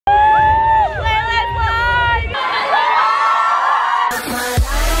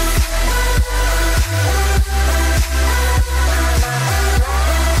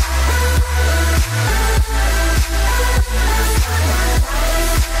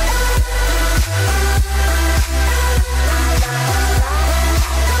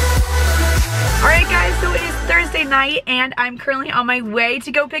night and I'm currently on my way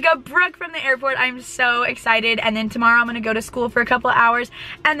to go pick up Brooke from the airport. I'm so excited. And then tomorrow I'm gonna go to school for a couple of hours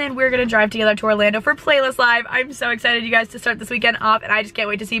and then we're gonna drive together to Orlando for Playlist Live. I'm so excited, you guys, to start this weekend off and I just can't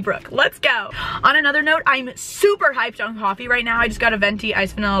wait to see Brooke. Let's go. On another note, I'm super hyped on coffee right now. I just got a venti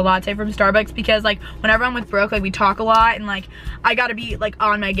iced vanilla latte from Starbucks because like whenever I'm with Brooke, like we talk a lot and like I gotta be like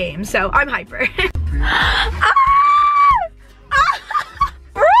on my game. So I'm hyper.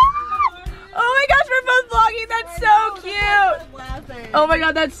 Oh my gosh, we're both vlogging. That's so cute. Oh my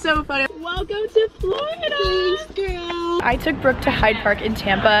god, that's so funny. Welcome to Florida. Thanks, girl. I took Brooke to Hyde Park in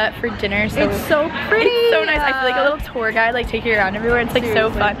Tampa for dinner. So it's so pretty. It's so nice. I feel like a little tour guide, like taking you around everywhere. It's like so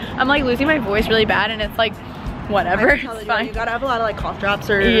fun. I'm like losing my voice really bad and it's like whatever. It's fine. You gotta have a lot of like cough drops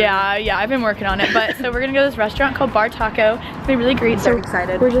or yeah, I've been working on it. But so we're gonna go to this restaurant called Bar Taco. It's gonna be really great. So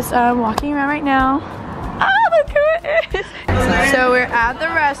excited. We're just walking around right now. Oh, look who it is. So we're at the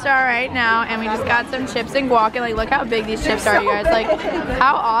restaurant right now and we just got some chips and guac and like look how big these chips are, you guys. Like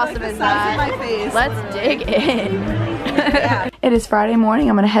how awesome is that? Let's dig in. It is Friday morning.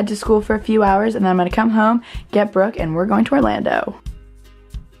 I'm gonna head to school for a few hours and then I'm gonna come home, get Brooke, and we're going to Orlando.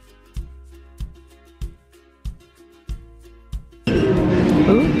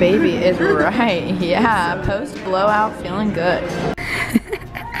 Ooh, baby is right. Yeah, post blowout, feeling good.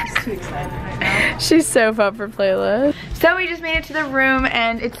 Too excited right now. She's so fun for Playlist. So we just made it to the room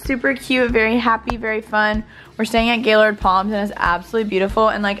and it's super cute, very happy, very fun. We're staying at Gaylord Palms and it's absolutely beautiful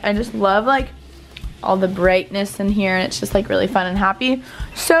and like I just love like all the brightness in here and it's just like really fun and happy.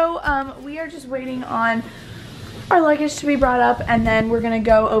 So we are just waiting on our luggage to be brought up and then we're gonna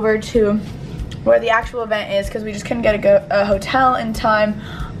go over to where the actual event is because we just couldn't get a hotel in time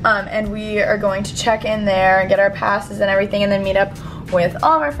and we are going to check in there and get our passes and everything and then meet up with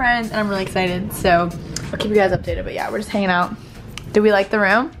all of our friends and I'm really excited, so I'll keep you guys updated. But yeah, we're just hanging out. Do we like the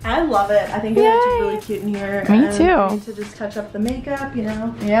room? I love it. I think it looks really cute in here. Me too. We need to just touch up the makeup, you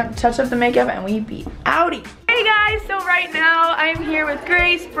know? Yep, touch up the makeup and we be outie. Hey guys, so right now I'm here with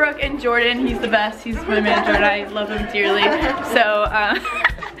Grace, Brooke, and Jordan. He's the best. He's my manager and I love him dearly. So,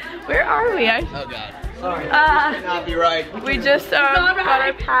 where are we? Oh god. Sorry, not be right. We just got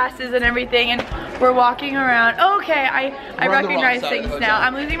our passes and everything and we're walking around. Oh, okay, I recognize things now.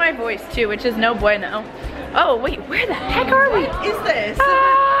 I'm losing my voice too, which is no bueno. Oh wait, where the heck are we? What is this?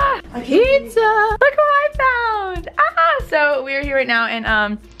 Pizza! Look who I found! So we're here right now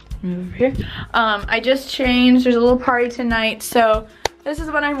and move here. I just changed. There's a little party tonight, so this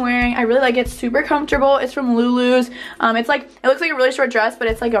is what I'm wearing. I really like it. It's super comfortable. It's from Lulu's. It's like, it looks like a really short dress, but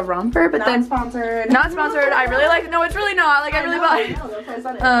it's like a romper, but then sponsored. Not sponsored. I really like it. No, it's really not. Like I really bought it.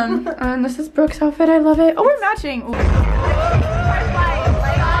 And this is Brooke's outfit. I love it. Oh, we're matching. Ooh.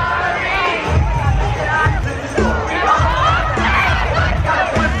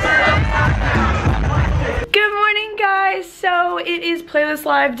 Good morning, guys. So it is Playlist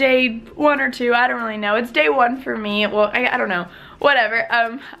Live day 1 or 2. I don't really know. It's day 1 for me. Well, I don't know. Whatever.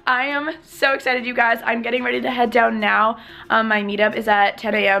 I am so excited, you guys. I'm getting ready to head down now. My meetup is at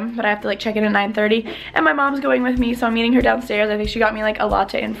 10 a.m. but I have to like check in at 9:30 and my mom's going with me, so I'm meeting her downstairs. I think she got me like a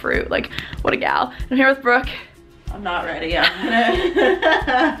latte and fruit. Like, what a gal. I'm here with Brooke. I'm not ready. Yeah.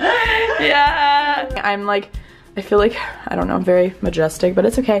 I'm like, I feel like, I don't know, very majestic, but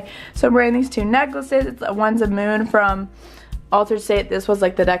it's okay. So I'm wearing these 2 necklaces. One's a moon from Altered State. This was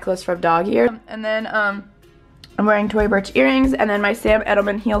like the necklace from Dog Ear. And then I'm wearing Tory Burch earrings and then my Sam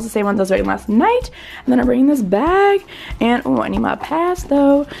Edelman heels, the same ones I was wearing last night. And then I'm bringing this bag and oh, I need my pass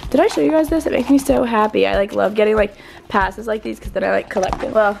though. Did I show you guys this? It makes me so happy. I like love getting like passes like these because then I like collect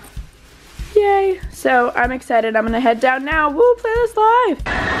them. Well, yay. So I'm excited. I'm gonna head down now. Woo, Playlist Live.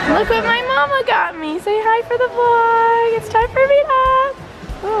 Look what my mama got me. Say hi for the vlog. It's time for meetup.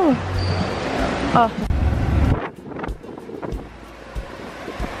 Oh.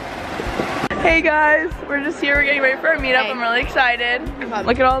 Hey guys, we're just here. We're getting ready for our meetup. I'm really excited.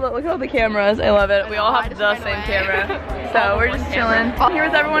 Look at all the cameras. I love it. We all have the same camera, so we're just chilling. I'm here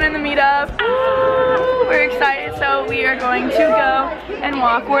with everyone in the meetup. We're excited. So we are going to go and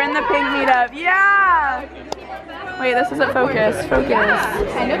walk. We're in the pink meetup. Yeah. Wait, this isn't focus. Focus.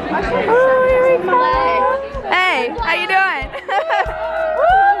 Oh, here we go. Hey, how you doing?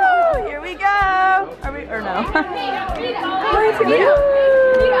 Woo! Here we go. Are we or no?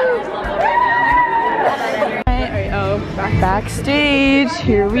 Oh, backstage.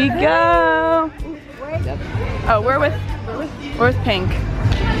 Here we go. Oh, we're with Pink.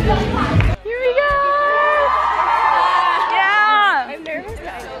 Here we go. Yeah. I'm nervous.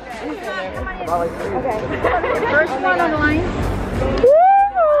 Okay. First one on the line. Woo!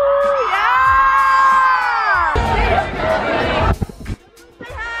 Yeah.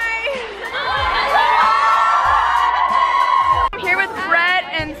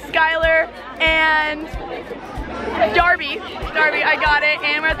 it,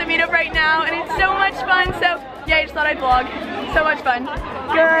 and we're at the meetup right now, and it's so much fun. So yeah, I just thought I'd vlog. So much fun.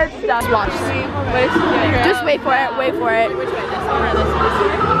 Good stuff. Just watch. Just wait for it. Wait for it. Which way? This one or this one?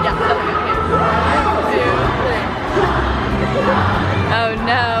 Yeah. Okay. 1, 2, 3. Oh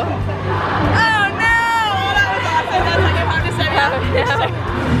no. Oh no! Oh, that was awesome. That's like I'm to say. Oh no.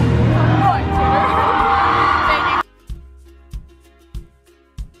 1, 2, 3. Thank you.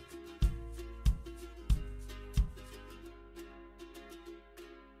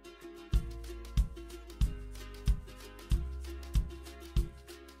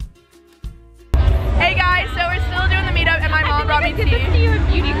 Hey guys, so we're still doing the meetup, and my mom brought me tea.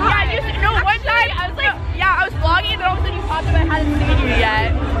 No, one time I was like, I was vlogging, and then all of a sudden you popped up and I hadn't seen you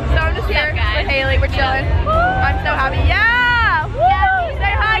yet. So I'm just here with Haley. We're chilling. I'm so happy. Yeah! Woo!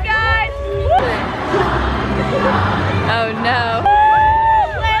 Say hi, guys! Oh no.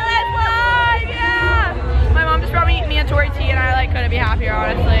 Playlist live! Yeah! My mom just brought me mandatory tea, and I like couldn't be happier,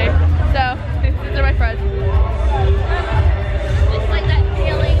 honestly. So these are my friends.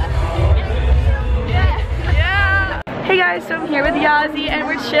 Hey guys, so I'm here with Yazzie and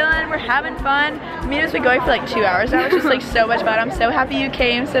we're chilling, we're having fun. Meetups been going for like 2 hours now, which is like so much fun. I'm so happy you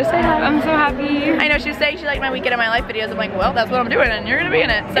came, so say hi. I'm so happy. I know she was saying she liked my weekend of my life videos. I'm like, well, that's what I'm doing and you're gonna be in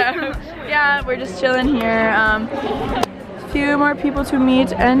it. So yeah, we're just chilling here. A few more people to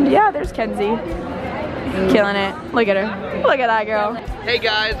meet, and yeah, there's Kenzie. Killing it. Look at her. Look at that girl. Hey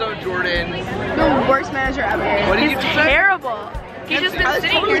guys, I'm Jordan. The worst manager ever. What did you say? Terrible. He's just been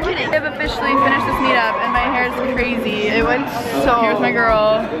sitting here. We have officially finished this meetup and my hair is crazy. It went so... Here's my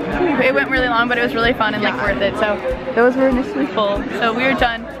girl. It went really long, but it was really fun and like worth it. So those were initially full. So we are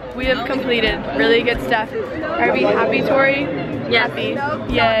done. We have completed really good stuff. Are we happy, Tori? Yeah. Happy.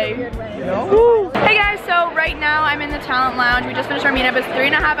 Yay. Woo. Hey guys, so right now I'm in the talent lounge. We just finished our meetup. It's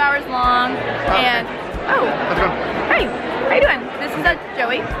 3.5 hours long. And let's go. Hey, how you doing? This is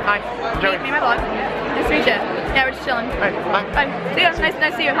Joey. Hi. Joey. Me, my vlog. Nice to meet you. Yeah, we're just chilling. All right, bye. Bye. See you. Nice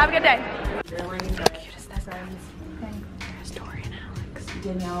to see you. Have a good day. Cutest friends. There's Tori and Alex.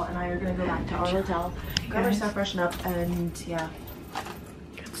 Danielle and I are gonna go back to our hotel, grab our stuff, freshen up, and yeah.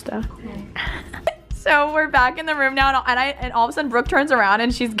 Good stuff. So we're back in the room now, and all of a sudden Brooke turns around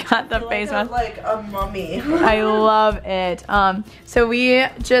and she's got the face mask. Like a mummy. I love it. So we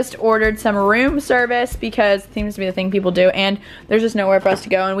just ordered some room service because it seems to be the thing people do, and there's just nowhere for us to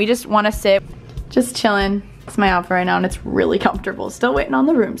go, and we just want to sit, just chilling. It's my outfit right now, and it's really comfortable. Still waiting on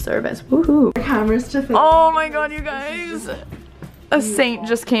the room service. Woohoo! Cameras to film. Oh my god, you guys! A saint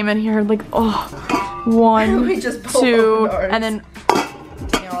just came in here. Like, oh, 1, 2, and then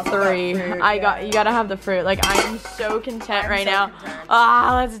 3. You gotta have the fruit. Like, I am so content right now.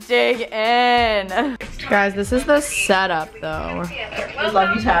 Let's dig in. Guys, this is the setup though. We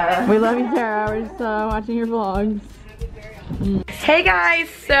love you, Tara. We love you, Tara. We're just watching your vlogs. Hey guys,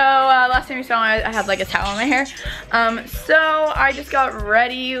 so last time you saw me, I had like a towel on my hair. So I just got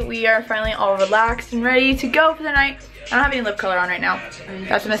ready. We are finally all relaxed and ready to go for the night. I don't have any lip color on right now.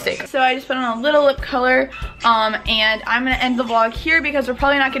 That's a mistake. So I just put on a little lip color, and I'm gonna end the vlog here because we're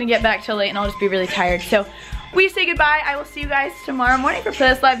probably not gonna get back till late and I'll just be really tired. So we say goodbye. I will see you guys tomorrow morning for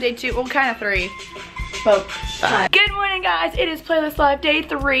Playlist Live Day 2. Well, kind of 3. But good morning, guys. It is Playlist Live Day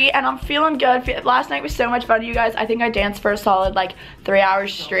 3, and I'm feeling good. Last night was so much fun, you guys. I think I danced for a solid like 3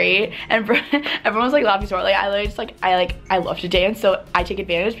 hours straight, and everyone was like laughing so hard. Like I literally just I love to dance, so I take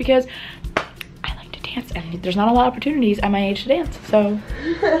advantage because I like to dance, and there's not a lot of opportunities at my age to dance. So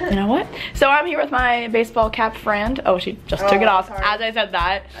you know what? So I'm here with my baseball cap friend. Oh, she just took it off. Sorry. As I said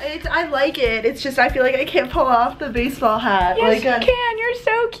that. I like it. It's just I feel like I can't pull off the baseball hat. Yes, like, you can. You're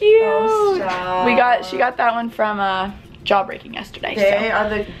so cute. Oh, stop. She got that one from Jawbreaking yesterday. They are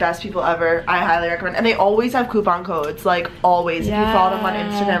the best people ever. I highly recommend. And they always have coupon codes. Like always. Yeah. If you follow them on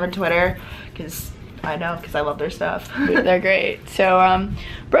Instagram and Twitter, because I love their stuff. They're great. So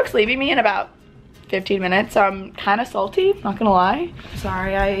Brooke's leaving me in about 15 minutes, so I'm kind of salty, not gonna lie.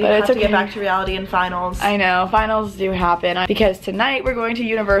 Sorry, I have to get back to reality in finals. I know, finals do happen. Because tonight we're going to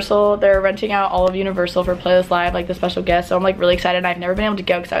Universal. They're renting out all of Universal for Playlist Live, like the special guest, so I'm like really excited. I've never been able to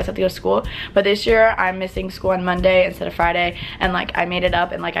go because I always have to go to school, but this year I'm missing school on Monday instead of Friday, and like I made it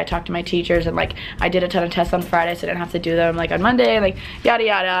up, and like I talked to my teachers, and like I did a ton of tests on Friday, so I didn't have to do them like on Monday, and like yada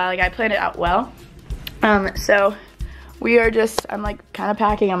yada. Like I planned it out well. So we are just, I'm like kind of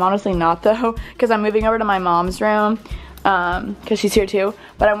packing. I'm honestly not though, because I'm moving over to my mom's room because she's here too.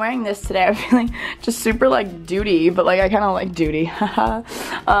 But I'm wearing this today. I'm feeling just super like duty, but like I kind of like duty. So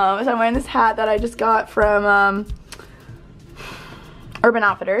I'm wearing this hat that I just got from Urban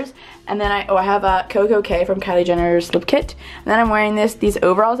Outfitters, and then I have a Coco K from Kylie Jenner's lip kit, and then I'm wearing these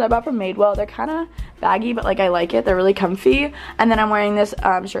overalls I bought from Madewell. They're kind of baggy, but like I like it. They're really comfy. And then I'm wearing this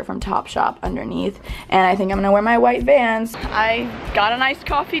shirt from Topshop underneath, and I think I'm gonna wear my white Vans. I got an iced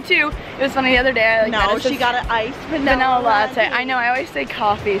coffee too. It was funny the other day. She got an iced vanilla latte. I know, I always say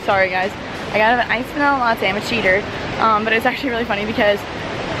coffee. Sorry guys. I got an iced vanilla latte. I'm a cheater, but it's actually really funny because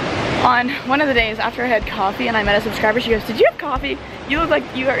on one of the days after I had coffee and I met a subscriber, she goes, "Did you have coffee? You look like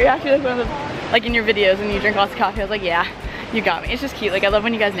you actually like one of the, like in your videos and you drink lots of coffee." I was like, "Yeah, you got me." It's just cute. Like I love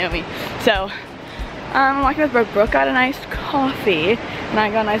when you guys know me. So I'm walking with Brooke. Brooke got an iced coffee and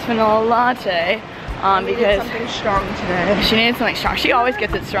I got a nice vanilla latte because something strong today. she needed something strong. She always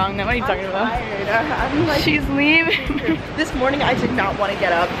gets it strong. What are you talking about? I'm like, she's leaving. This morning I did not want to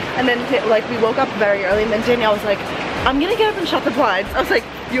get up, and then like we woke up very early, and then Danielle was like, "I'm gonna get up and shut the blinds." I was like,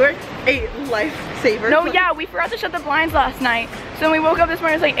 "You're a lifesaver." No, yeah, we forgot to shut the blinds last night. So then we woke up this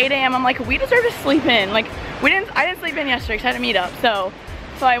morning, it was like 8 a.m. I'm like, we deserve to sleep in. Like, I didn't sleep in yesterday because I had to meet up. So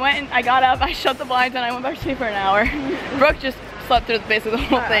I went and I got up, I shut the blinds, and I went back to sleep for an hour. Brooke just slept through basically the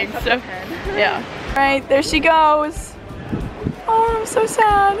whole thing. So yeah. All right, there she goes. Oh, I'm so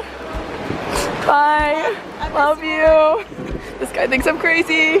sad. Bye. Love you. This guy thinks I'm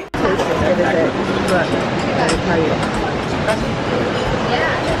crazy.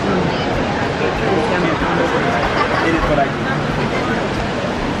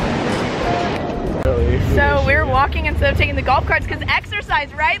 So we're walking instead of taking the golf carts because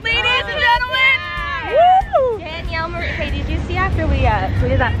exercise, right, ladies and gentlemen? Woo! Danielle Marie, hey, did you see after we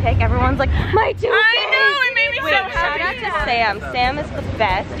tweeted that pic, everyone's like, my two I know, it made me so happy. Shout out to Sam. Sam is the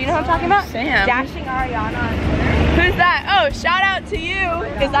best. Do you know what I'm talking about? Sam. Dashing Ariana on Twitter. Who's that? Oh, shout out to you.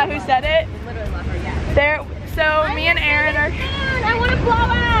 Is that who said it? Literally love her, yeah. There. So me and Aaron are. Man, I want to blow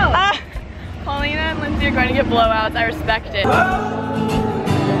out. Paulina and Lindsay are going to get blowouts. I respect it.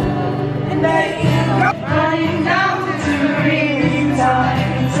 Running down to reading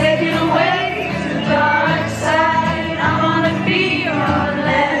time, take it away to the dark side. I wanna be your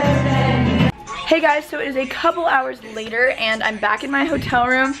left hand. Hey guys, so it is a couple hours later and I'm back in my hotel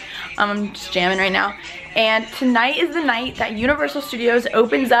room. I'm just jamming right now. And tonight is the night that Universal Studios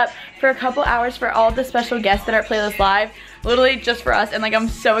opens up for a couple hours for all the special guests that are at Playlist Live. Literally just for us, and like I'm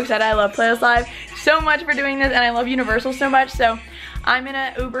so excited. I love Playlist Live so much for doing this, and I love Universal so much. So I'm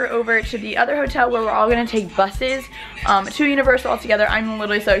gonna Uber over to the other hotel where we're all gonna take buses to Universal all together. I'm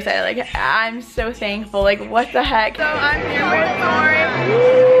literally so excited. Like I'm so thankful. Like what the heck? So I'm here with Tori,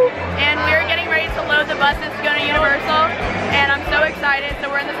 and we're getting ready to load the buses to go to Universal, and I'm so excited. So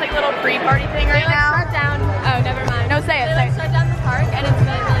we're in this like little pre-party thing right now. Shut down. Oh, never mind. No, say it. Say it. Shut down the park, and it's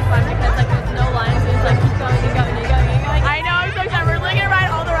really, really fun because like there's no lines. So it's like keep going and going and going and going. I know. I'm so excited. We're looking to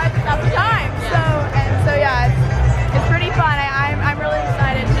ride all the rides without the time. So yeah, it's pretty fun. I'm really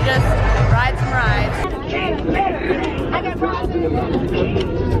excited to just ride some rides.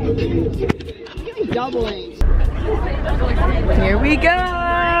 Here we go.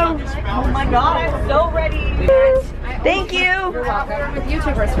 Oh my god, I'm so ready. Thank you. You're welcome. With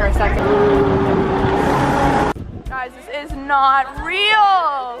YouTubers for a second. Guys, this is not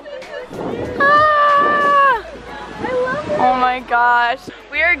real. Ah, I love it. Oh my gosh.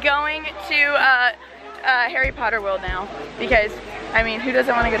 We are going to Harry Potter World now because, I mean, who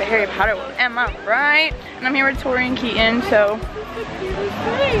doesn't want to go to Harry Potter World? Am I right? And I'm here with Tori and Keaton, so.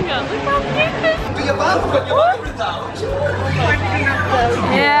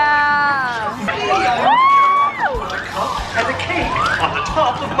 Yeah. And a cake on the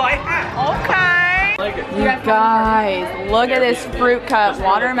top of my hat. Okay. You guys, look at this fruit cup.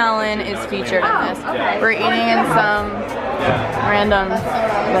 Watermelon is featured in this. We're eating in some random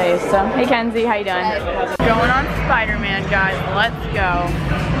place. So, hey Kenzie, how you doing? Going on Spider-Man, guys. Let's go.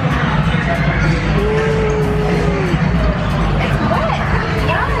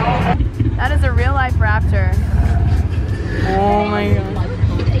 That is a real life raptor. Oh my god.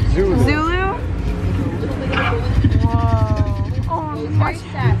 Zulu? Whoa. Oh my gosh.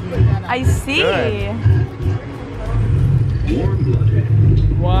 I see.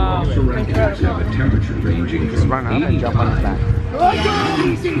 Wow. Have a temperature ranging from Run up and jump on his back.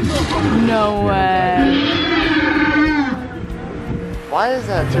 No way. Why is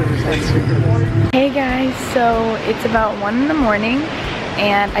that 2%? Hey guys, so it's about 1 in the morning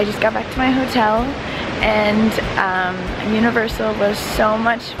and I just got back to my hotel and Universal was so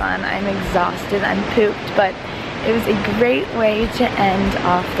much fun. I'm exhausted, I'm pooped, but it was a great way to end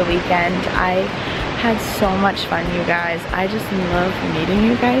off the weekend. I had so much fun, you guys. I just love meeting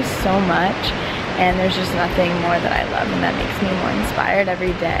you guys so much, and there's just nothing more that I love, and that makes me more inspired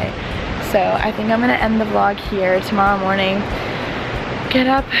every day. So I think I'm gonna end the vlog here. Tomorrow morning get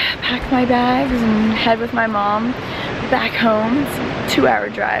up, pack my bags, and head with my mom back home. It's a 2-hour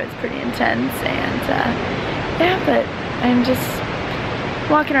drive. It's pretty intense, and yeah, but I'm just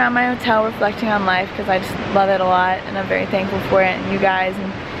walking around my hotel reflecting on life because I just love it a lot, and I'm very thankful for it and you guys.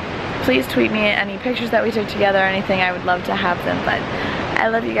 And please tweet me any pictures that we took together or anything. I would love to have them, but I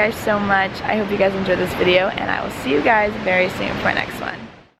love you guys so much. I hope you guys enjoyed this video, and I will see you guys very soon for my next one.